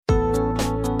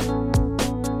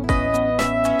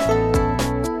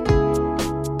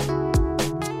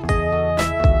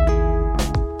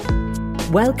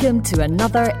Welcome to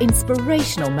another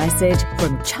inspirational message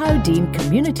from Chowdean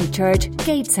Community Church,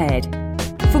 Gateshead.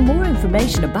 For more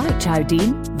information about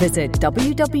Chowdean, visit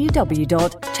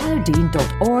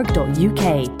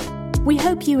www.chowdean.org.uk. We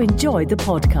hope you enjoy the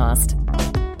podcast.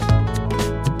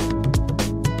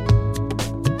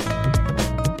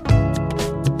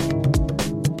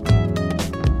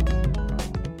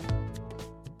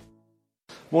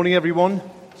 Morning, everyone.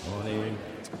 Morning.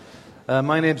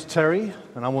 My name's Terry,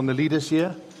 and I'm one of the leaders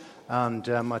here. And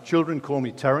my children call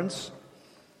me Terence,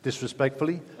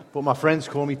 disrespectfully, but my friends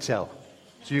call me Tell.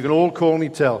 So you can all call me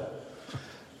Tell.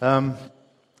 Now,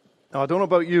 I don't know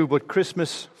about you, but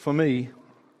Christmas, for me,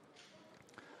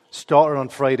 started on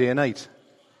Friday night.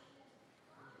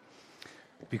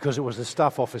 Because it was the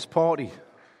staff office party.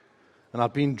 And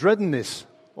I've been dreading this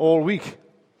all week.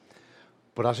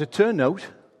 But as it turned out,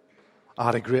 I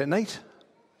had a great night.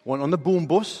 Went on the boom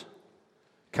bus,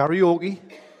 karaoke,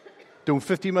 doing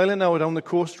 50 mile an hour down the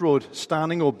coast road,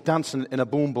 standing up, dancing in a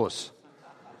boom bus.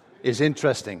 Is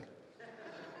interesting.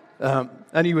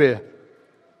 Anyway,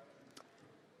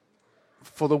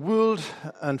 for the world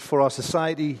and for our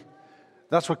society,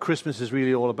 that's what Christmas is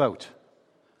really all about.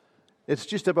 It's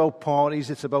just about parties,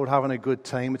 it's about having a good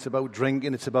time, it's about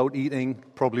drinking, it's about eating,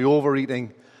 probably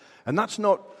overeating. And that's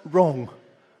not wrong.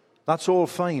 That's all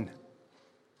fine.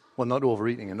 Well, not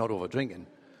overeating and not overdrinking.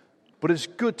 But it's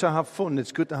good to have fun.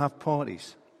 It's good to have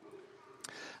parties.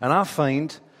 And I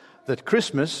find that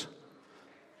Christmas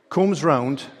comes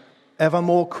round ever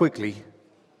more quickly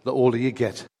the older you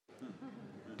get. Do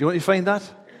you want to find that?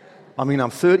 I mean, I'm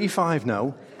 35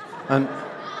 now. And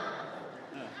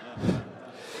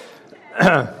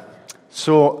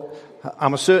so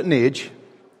I'm a certain age.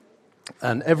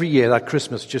 And every year that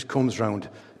Christmas just comes round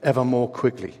ever more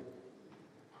quickly.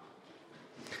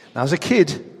 Now, as a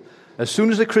kid, as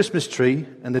soon as the Christmas tree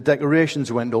and the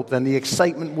decorations went up, then the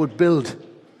excitement would build.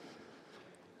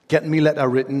 Getting me letter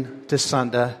written to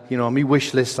Santa, me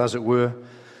wish list, as it were,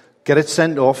 get it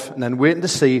sent off, and then waiting to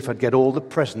see if I'd get all the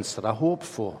presents that I hoped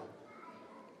for.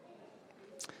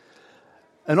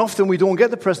 And often we don't get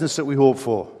the presents that we hope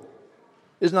for.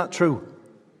 Isn't that true?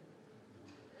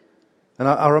 And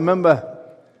I remember,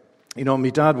 my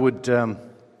dad would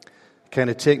kind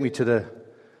of take me to the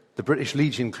British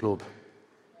Legion Club,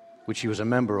 which he was a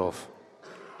member of.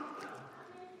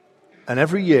 And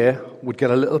every year, we'd get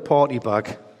a little party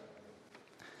bag.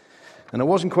 And it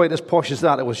wasn't quite as posh as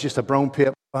that, it was just a brown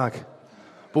paper bag.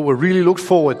 But we really looked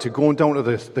forward to going down to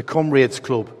the Comrades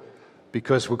Club,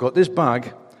 because we got this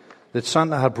bag that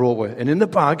Santa had brought with. And in the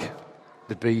bag,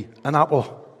 there'd be an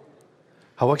apple.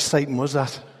 How exciting was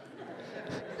that?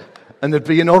 And there'd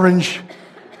be an orange.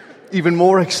 Even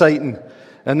more exciting.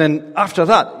 And then after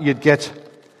that, you'd get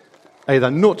either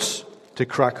nuts to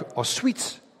crack or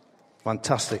sweets.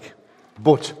 Fantastic.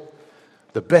 But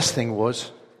the best thing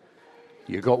was,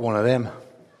 you got one of them.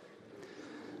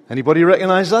 Anybody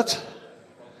recognize that?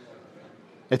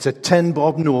 It's a 10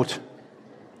 bob note.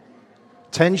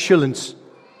 10 shillings.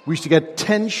 We used to get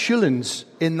 10 shillings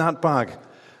in that bag.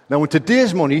 Now, in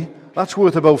today's money, that's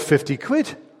worth about 50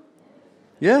 quid.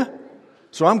 Yeah?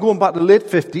 So I'm going back to the late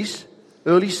 50s,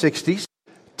 early 60s.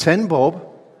 10 bob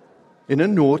in a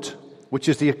note, which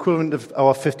is the equivalent of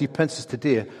our 50 pences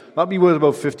today. That'd be worth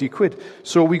about 50 quid.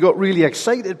 So we got really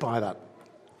excited by that.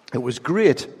 It was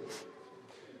great.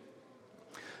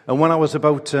 And when I was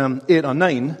about 8 or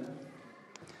 9,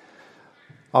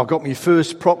 I got my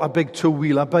first proper big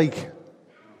two-wheeler bike.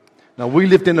 Now, we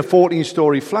lived in a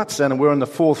 14-storey flats then, and we were on the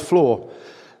 4th floor.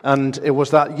 And it was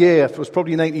that year, it was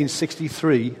probably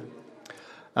 1963,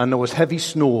 and there was heavy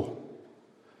snow.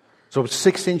 So it was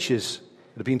 6 inches.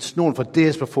 It had been snowing for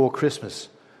days before Christmas.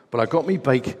 But I got my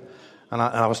bike, and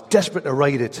I was desperate to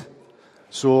ride it.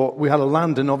 So we had a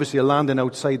landing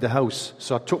outside the house.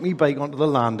 So I took my bike onto the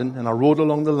landing, and I rode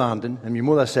along the landing, and my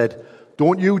mother said,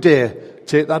 "Don't you dare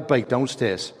take that bike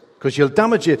downstairs, because you'll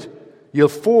damage it. You'll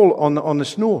fall on the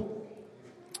snow."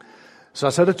 So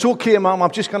I said, "It's okay, Mum,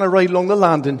 I'm just going to ride along the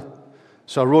landing."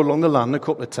 So I rode along the landing a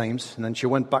couple of times, and then she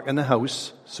went back in the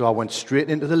house. So I went straight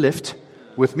into the lift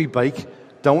with my bike,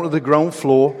 down to the ground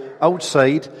floor,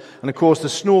 outside. And of course the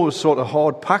snow was sort of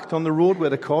hard packed on the road where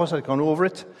the cars had gone over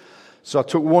it. So I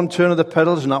took one turn of the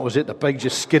pedals and that was it. The bike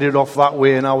just skidded off that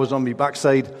way and I was on my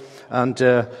backside. And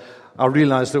I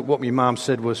realised that what my mum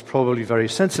said was probably very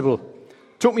sensible.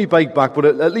 Took my bike back, but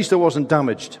at least it wasn't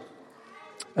damaged.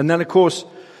 And then of course,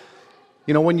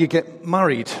 when you get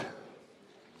married,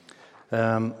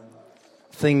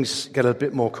 things get a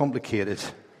bit more complicated.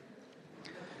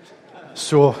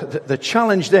 So the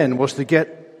challenge then was to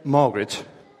get Margaret,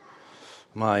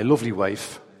 my lovely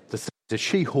wife, the things that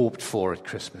she hoped for at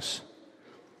Christmas.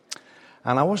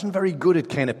 And I wasn't very good at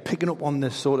kind of picking up on the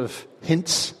sort of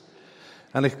hints.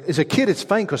 And as a kid, it's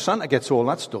fine because Santa gets all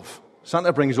that stuff.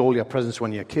 Santa brings all your presents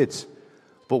when you're kids.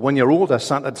 But when you're older,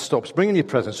 Santa stops bringing you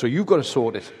presents, so you've got to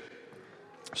sort it.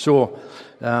 So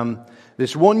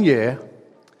this one year,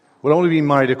 we'd only been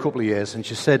married a couple of years, and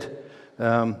she said,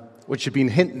 she'd been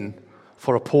hinting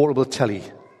for a portable telly.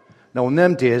 Now, in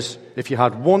them days, if you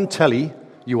had one telly,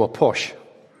 you were posh.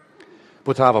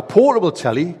 But to have a portable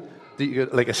telly,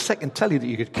 like a second telly that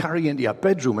you could carry into your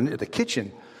bedroom and into the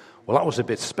kitchen, well, that was a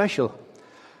bit special.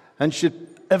 And she'd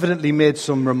evidently made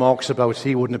some remarks about,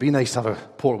 hey, wouldn't it be nice to have a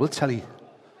portable telly?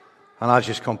 And I was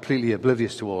just completely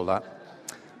oblivious to all that.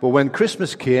 But when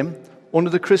Christmas came,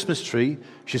 under the Christmas tree,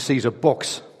 she sees a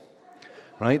box,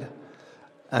 right?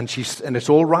 And it's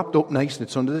all wrapped up nice, and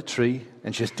it's under the tree,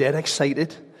 and she's dead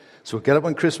excited. So we get up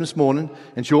on Christmas morning,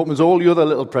 and she opens all the other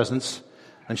little presents,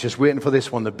 and she's waiting for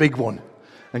this one, the big one.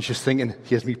 And she's thinking,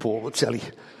 here's me portable telly.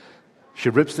 She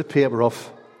rips the paper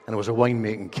off, and it was a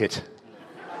winemaking kit.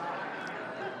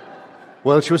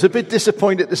 Well, she was a bit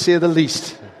disappointed, to say the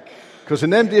least, because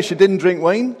in them days she didn't drink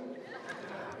wine,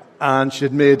 and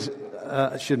she'd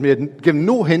given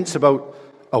no hints about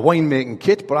a winemaking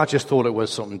kit, but I just thought it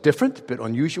was something different, a bit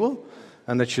unusual,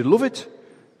 and that she'd love it,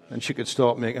 and she could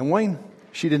start making wine.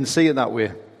 She didn't see it that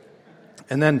way.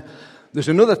 And then there's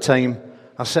another time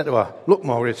I said to her, look,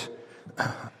 Margaret,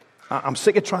 I'm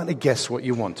sick of trying to guess what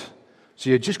you want.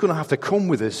 So you're just going to have to come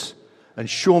with us and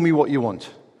show me what you want.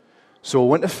 So I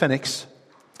went to Phoenix,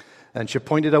 and she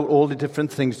pointed out all the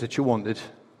different things that she wanted.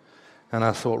 And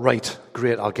I thought, right,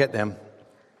 great, I'll get them.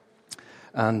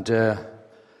 And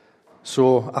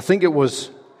so I think it was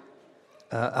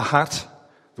a hat,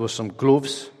 there was some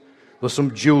gloves, there was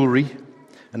some jewelry,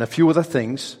 and a few other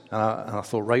things. And I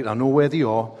thought, right, I know where they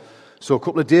are. So a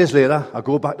couple of days later, I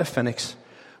go back to Phoenix.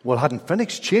 Well, hadn't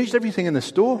Phoenix changed everything in the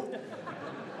store?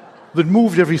 They'd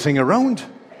moved everything around.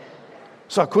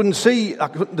 So I couldn't see,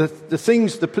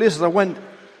 the places I went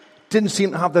didn't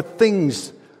seem to have the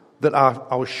things that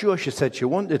I was sure she said she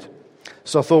wanted.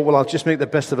 So I thought, well, I'll just make the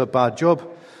best of a bad job.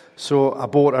 So I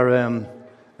bought her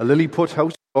a Lilliput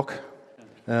house clock,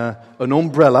 an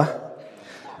umbrella,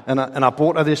 and I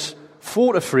bought her this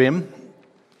photo frame,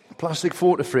 plastic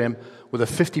photo frame, with a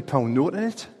 £50 note in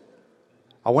it.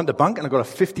 I went to the bank and I got a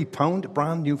 £50,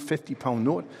 brand new £50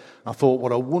 note. I thought,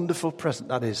 what a wonderful present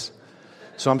that is.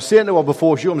 So I'm saying to her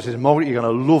before she opens, I says, Margaret, you're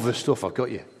going to love the stuff I've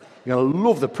got you. You're going to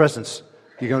love the presents.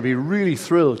 You're going to be really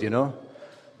thrilled, you know.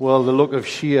 Well, the look of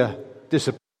sheer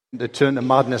disappointment that turned to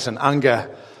madness and anger,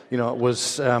 you know,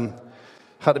 was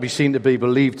had to be seen to be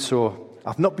believed. So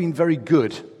I've not been very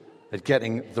good at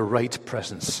getting the right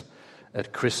presents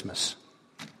at Christmas.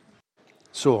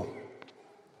 So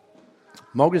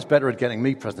Margaret's better at getting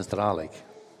me presents than I like.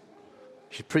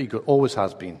 She's pretty good, always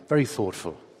has been, very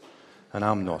thoughtful, and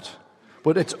I'm not.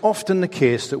 But it's often the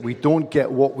case that we don't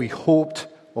get what we hoped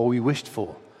or we wished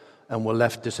for, and we're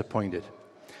left disappointed.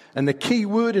 And the key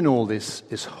word in all this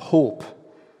is hope.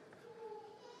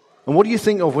 And what do you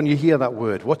think of when you hear that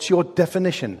word? What's your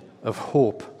definition of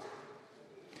hope?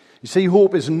 You see,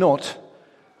 hope is not,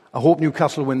 I hope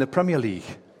Newcastle win the Premier League,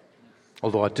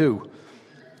 although I do.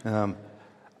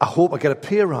 I hope I get a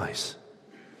pay rise.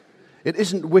 It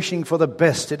isn't wishing for the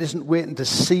best. It isn't waiting to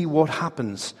see what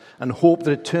happens and hope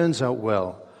that it turns out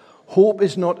well. Hope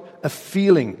is not a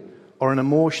feeling or an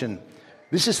emotion.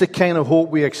 This is the kind of hope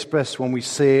we express when we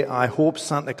say, I hope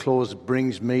Santa Claus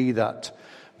brings me that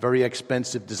very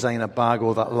expensive designer bag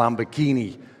or that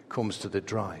Lamborghini comes to the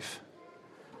drive.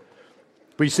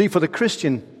 But you see, for the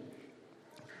Christian,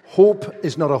 hope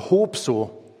is not a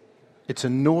hope-so, it's a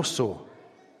no-so.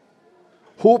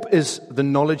 Hope is the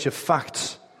knowledge of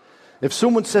facts. If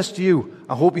someone says to you,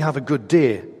 I hope you have a good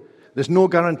day, there's no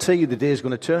guarantee the day is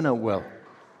going to turn out well.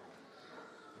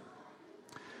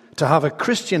 To have a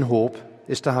Christian hope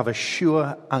is to have a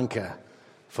sure anchor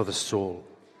for the soul.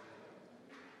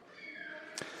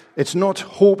 It's not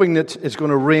hoping that it's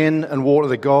going to rain and water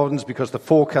the gardens because the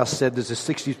forecast said there's a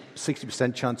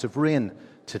 60% chance of rain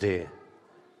today.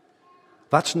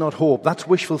 That's not hope. That's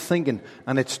wishful thinking,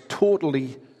 and it's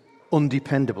totally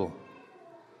undependable.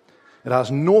 It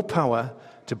has no power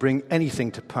to bring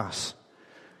anything to pass.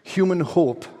 Human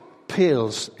hope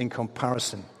pales in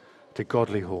comparison to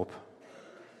godly hope.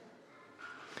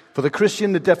 For the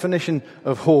Christian, the definition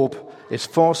of hope is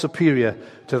far superior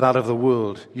to that of the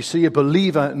world. You see, a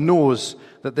believer knows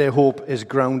that their hope is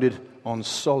grounded on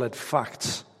solid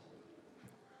facts.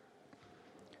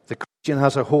 The Christian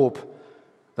has a hope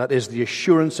that is the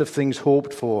assurance of things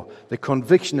hoped for, the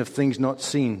conviction of things not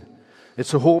seen.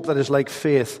 It's a hope that is like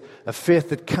faith, a faith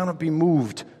that cannot be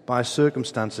moved by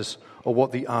circumstances or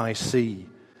what the eye see,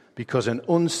 because an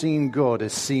unseen God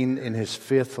is seen in his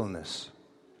faithfulness.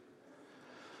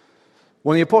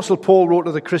 When the Apostle Paul wrote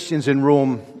to the Christians in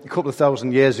Rome a couple of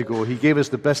thousand years ago, he gave us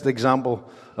the best example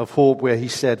of hope, where he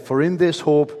said, "For in this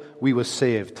hope we were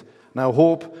saved. Now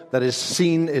hope that is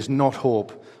seen is not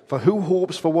hope. For who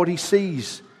hopes for what he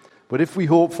sees? But if we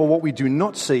hope for what we do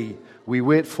not see, we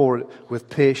wait for it with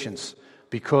patience.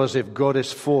 Because if God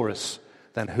is for us,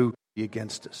 then who can be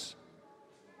against us?"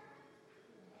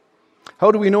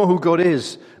 How do we know who God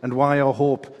is and why our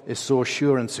hope is so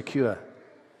sure and secure?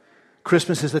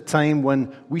 Christmas is the time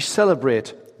when we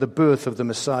celebrate the birth of the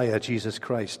Messiah, Jesus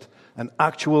Christ, an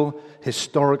actual,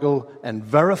 historical, and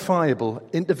verifiable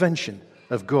intervention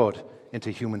of God into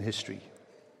human history.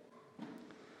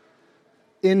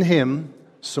 In him,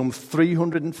 some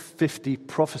 350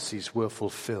 prophecies were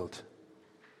fulfilled.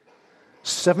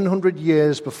 700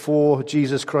 years before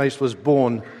Jesus Christ was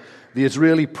born, the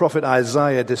Israeli prophet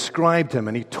Isaiah described him,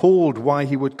 and he told why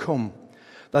he would come.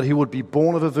 That he would be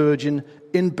born of a virgin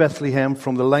in Bethlehem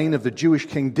from the line of the Jewish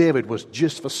King David was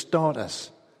just for starters.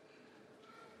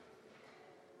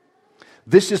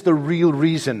 This is the real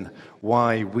reason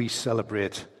why we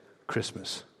celebrate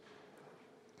Christmas.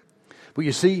 But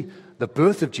you see, the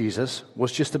birth of Jesus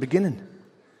was just the beginning.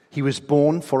 He was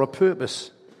born for a purpose.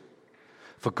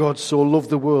 For God so loved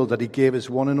the world that he gave his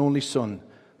one and only Son,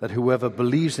 that whoever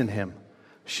believes in him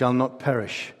shall not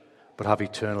perish, but have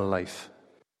eternal life.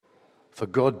 For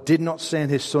God did not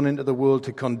send his Son into the world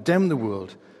to condemn the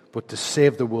world, but to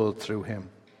save the world through him.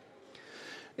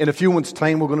 In a few months'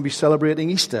 time, we're going to be celebrating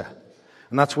Easter.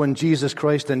 And that's when Jesus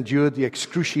Christ endured the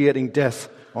excruciating death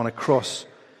on a cross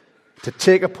to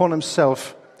take upon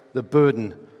himself the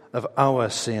burden of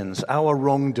our sins, our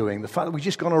wrongdoing, the fact that we've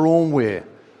just gone our own way.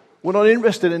 We're not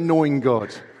interested in knowing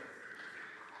God.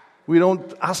 We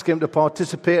don't ask him to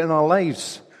participate in our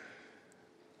lives.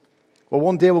 Well,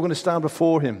 one day we're going to stand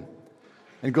before him,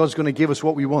 and God's going to give us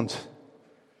what we want.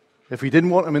 If we didn't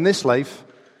want him in this life,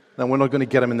 then we're not going to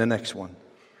get him in the next one.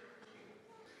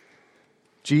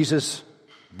 Jesus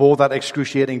bore that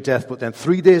excruciating death, but then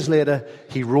 3 days later,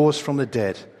 he rose from the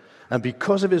dead. And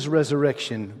because of his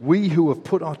resurrection, we who have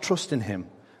put our trust in him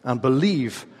and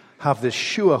believe have this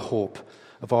sure hope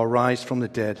of our rise from the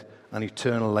dead and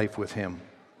eternal life with him.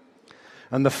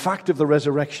 And the fact of the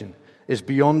resurrection is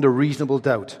beyond a reasonable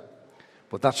doubt.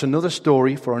 But that's another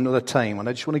story for another time. And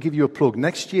I just want to give you a plug.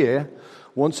 Next year,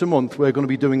 once a month, we're going to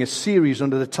be doing a series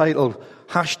under the title,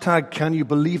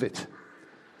 #CanYouBelieveIt?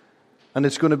 And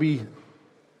it's going to be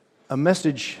a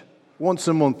message once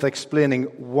a month explaining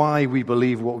why we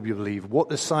believe what we believe, what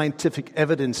the scientific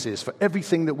evidence is for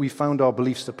everything that we found our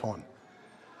beliefs upon.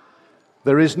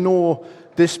 There is no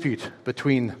dispute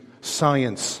between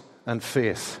science and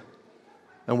faith.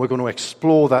 And we're going to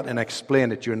explore that and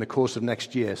explain it during the course of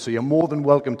next year. So you're more than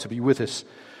welcome to be with us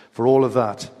for all of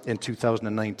that in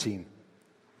 2019.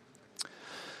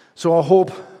 So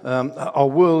our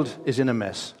world is in a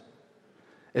mess.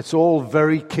 It's all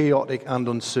very chaotic and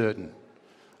uncertain.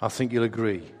 I think you'll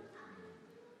agree.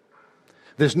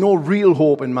 There's no real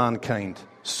hope in mankind,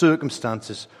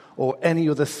 circumstances, or any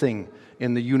other thing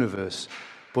in the universe.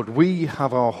 But we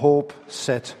have our hope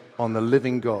set on the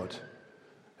living God,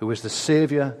 who is the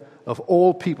Savior of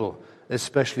all people,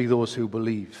 especially those who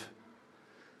believe.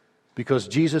 Because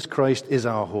Jesus Christ is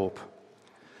our hope.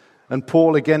 And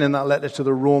Paul, again in that letter to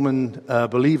the Roman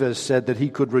believers, said that he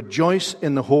could rejoice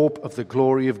in the hope of the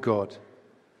glory of God.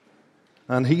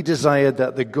 And he desired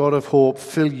that the God of hope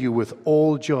fill you with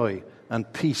all joy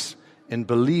and peace in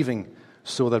believing,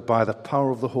 so that by the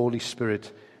power of the Holy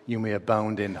Spirit you may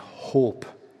abound in hope.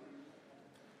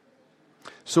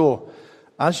 So,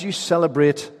 as you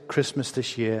celebrate Christmas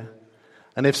this year,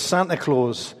 and if Santa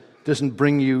Claus doesn't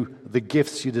bring you the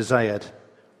gifts you desired,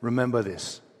 remember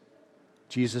this: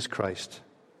 Jesus Christ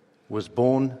was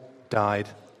born, died,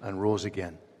 and rose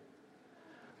again,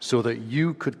 so that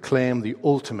you could claim the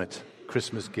ultimate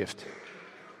Christmas gift,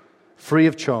 free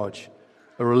of charge,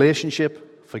 a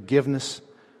relationship, forgiveness,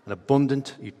 an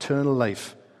abundant, eternal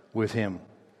life with him.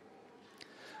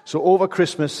 So over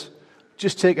Christmas,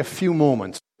 just take a few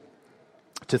moments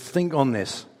to think on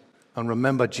this and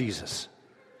remember Jesus.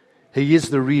 He is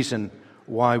the reason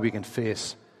why we can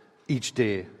face each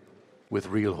day with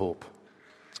real hope.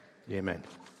 Amen.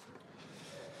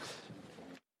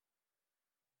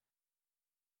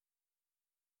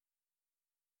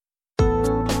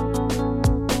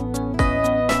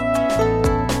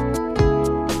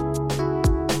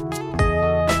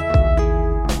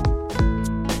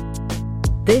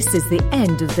 This is the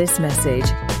end of this message.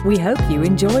 We hope you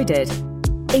enjoyed it.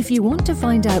 If you want to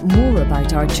find out more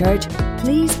about our church,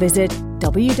 please visit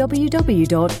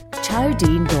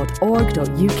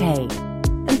www.chowdean.org.uk.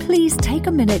 And please take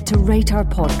a minute to rate our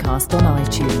podcast on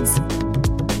iTunes.